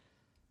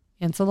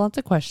 Answered lots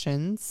of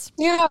questions.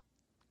 Yeah.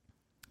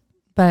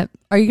 But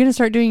are you going to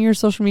start doing your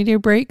social media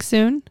break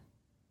soon?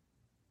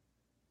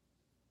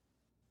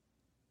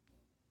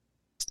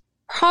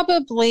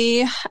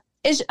 Probably.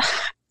 It's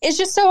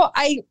just so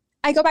I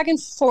go back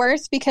and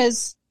forth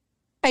because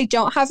I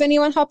don't have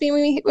anyone helping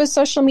me with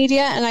social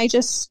media, and I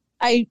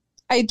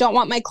don't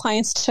want my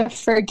clients to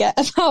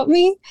forget about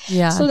me.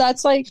 Yeah. So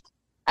that's like,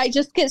 I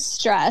just get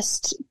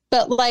stressed.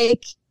 But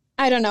like,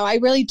 I don't know. I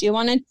really do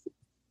want to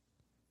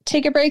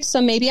take a break.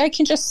 So maybe I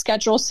can just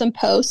schedule some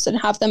posts and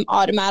have them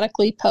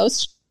automatically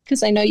post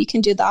because I know you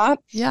can do that.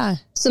 Yeah.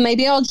 So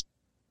maybe I'll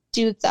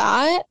do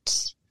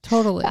that.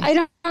 Totally. But I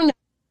don't know.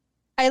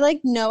 I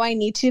know I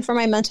need to for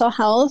my mental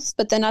health,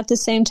 but then at the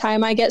same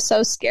time I get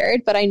so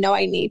scared, but I know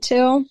I need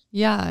to.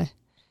 Yeah.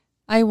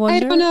 I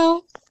wonder. I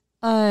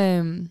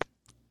don't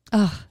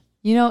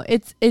know.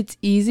 It's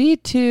easy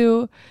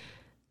to,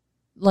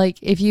 like,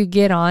 if you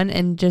get on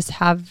and just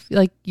have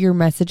like your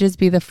messages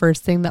be the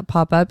first thing that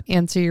pop up,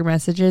 answer your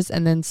messages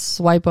and then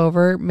swipe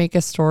over, make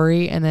a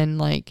story and then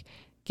like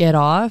get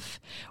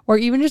off, or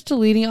even just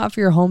deleting it off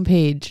your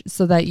homepage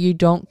so that you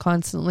don't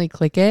constantly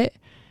click it,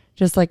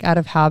 just like out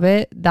of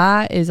habit.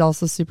 That is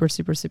also super,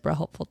 super, super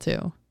helpful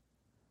too.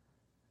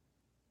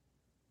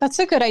 That's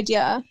a good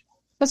idea.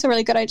 That's a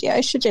really good idea.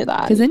 I should do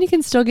that. Because then you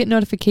can still get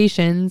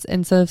notifications.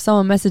 And so if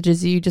someone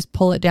messages you, just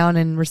pull it down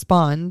and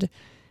respond.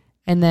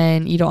 And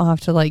then you don't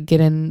have to like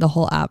get in the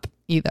whole app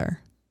either.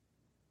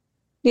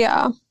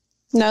 Yeah.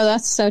 No,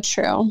 that's so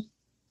true.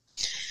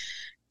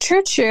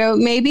 True.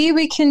 Maybe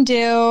we can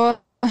do...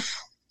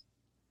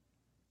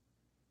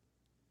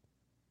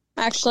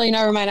 Actually,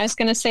 never mind. I was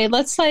going to say,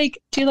 let's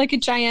like do like a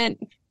giant...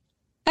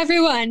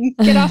 Everyone,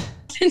 get off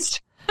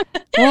Instagram.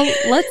 Well,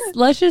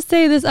 let's just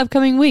say this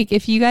upcoming week,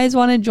 if you guys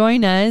want to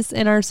join us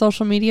in our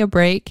social media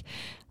break,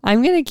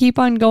 I'm going to keep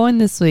on going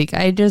this week.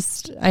 I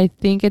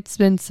think it's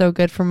been so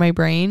good for my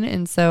brain.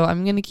 And so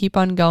I'm going to keep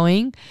on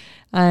going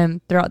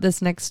throughout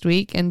this next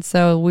week. And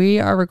so we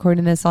are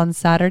recording this on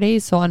Saturday.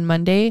 So on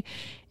Monday,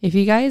 if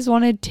you guys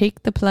want to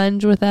take the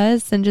plunge with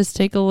us and just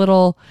take a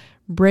little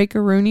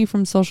break-a-rooney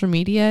from social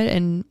media.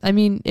 And I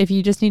mean, if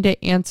you just need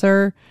to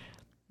answer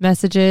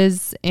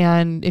messages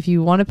and if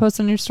you want to post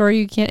on your story,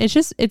 you can.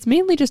 It's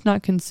mainly just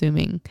not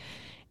consuming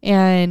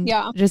and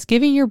just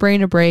giving your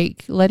brain a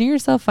break, letting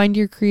yourself find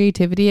your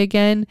creativity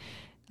again.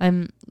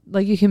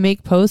 Like you can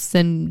make posts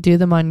and do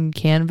them on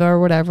Canva or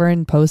whatever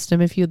and post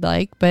them if you'd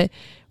like. But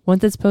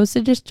once it's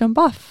posted, just jump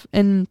off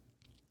and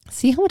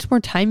see how much more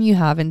time you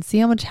have and see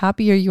how much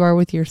happier you are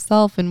with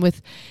yourself and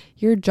with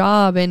your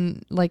job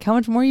and like how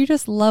much more you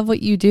just love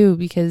what you do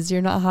because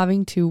you're not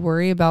having to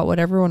worry about what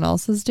everyone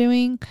else is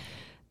doing.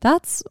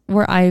 That's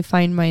where I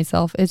find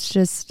myself. It's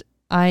just,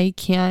 I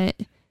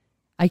can't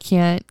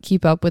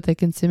keep up with the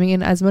consuming.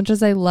 And as much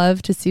as I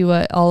love to see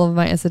what all of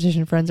my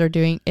esthetician friends are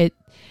doing, it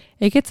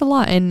gets a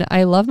lot. And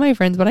I love my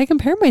friends, but I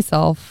compare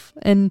myself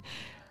and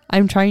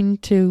I'm trying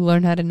to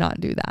learn how to not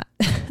do that.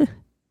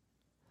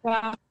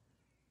 Yeah.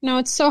 No,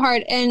 it's so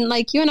hard. And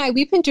like you and I,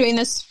 we've been doing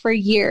this for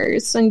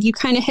years and you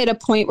kind of hit a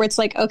point where it's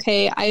like,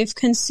 okay, I've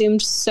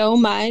consumed so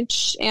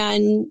much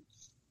and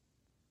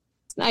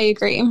I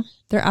agree.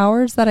 There are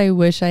hours that I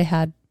wish I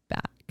had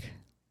back.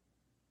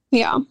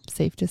 Yeah.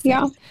 Safe to say.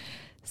 Yeah.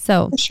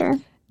 So for sure.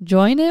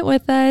 Join it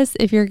with us.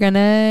 If you're going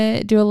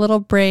to do a little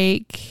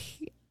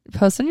break,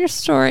 post on your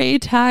story,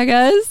 tag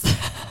us,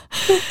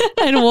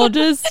 and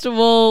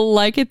we'll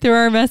like it through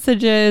our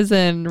messages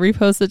and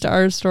repost it to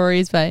our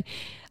stories. But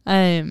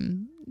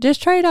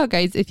just try it out,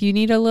 guys. If you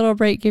need a little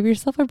break, give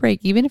yourself a break,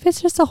 even if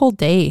it's just a whole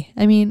day.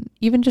 I mean,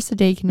 even just a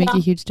day can make a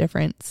huge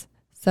difference.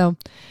 So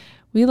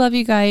we love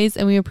you guys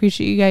and we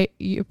appreciate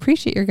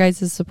your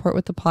guys' support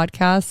with the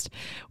podcast.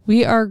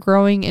 We are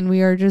growing and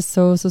we are just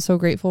so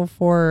grateful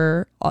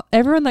for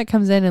everyone that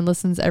comes in and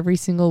listens every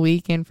single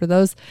week. And for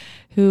those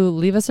who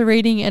leave us a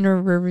rating and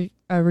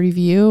a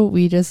review,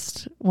 we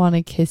just want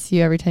to kiss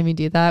you every time you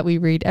do that. We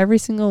read every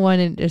single one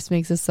and it just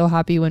makes us so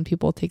happy when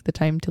people take the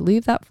time to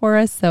leave that for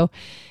us. So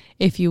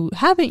if you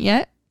haven't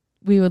yet,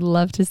 we would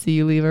love to see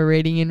you leave a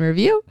rating and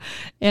review.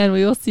 And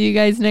we will see you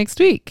guys next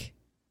week.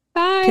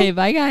 Bye. Okay,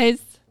 bye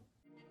guys.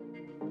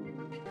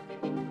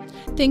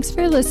 Thanks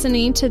for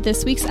listening to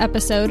this week's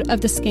episode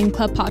of the Skin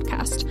Club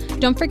podcast.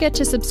 Don't forget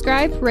to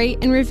subscribe, rate,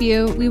 and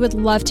review. We would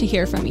love to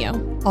hear from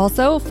you.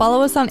 Also,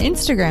 follow us on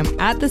Instagram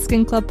at the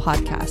Skin Club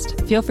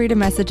Podcast. Feel free to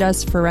message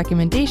us for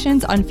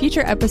recommendations on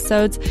future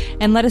episodes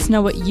and let us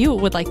know what you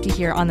would like to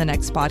hear on the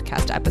next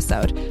podcast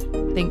episode.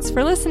 Thanks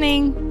for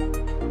listening.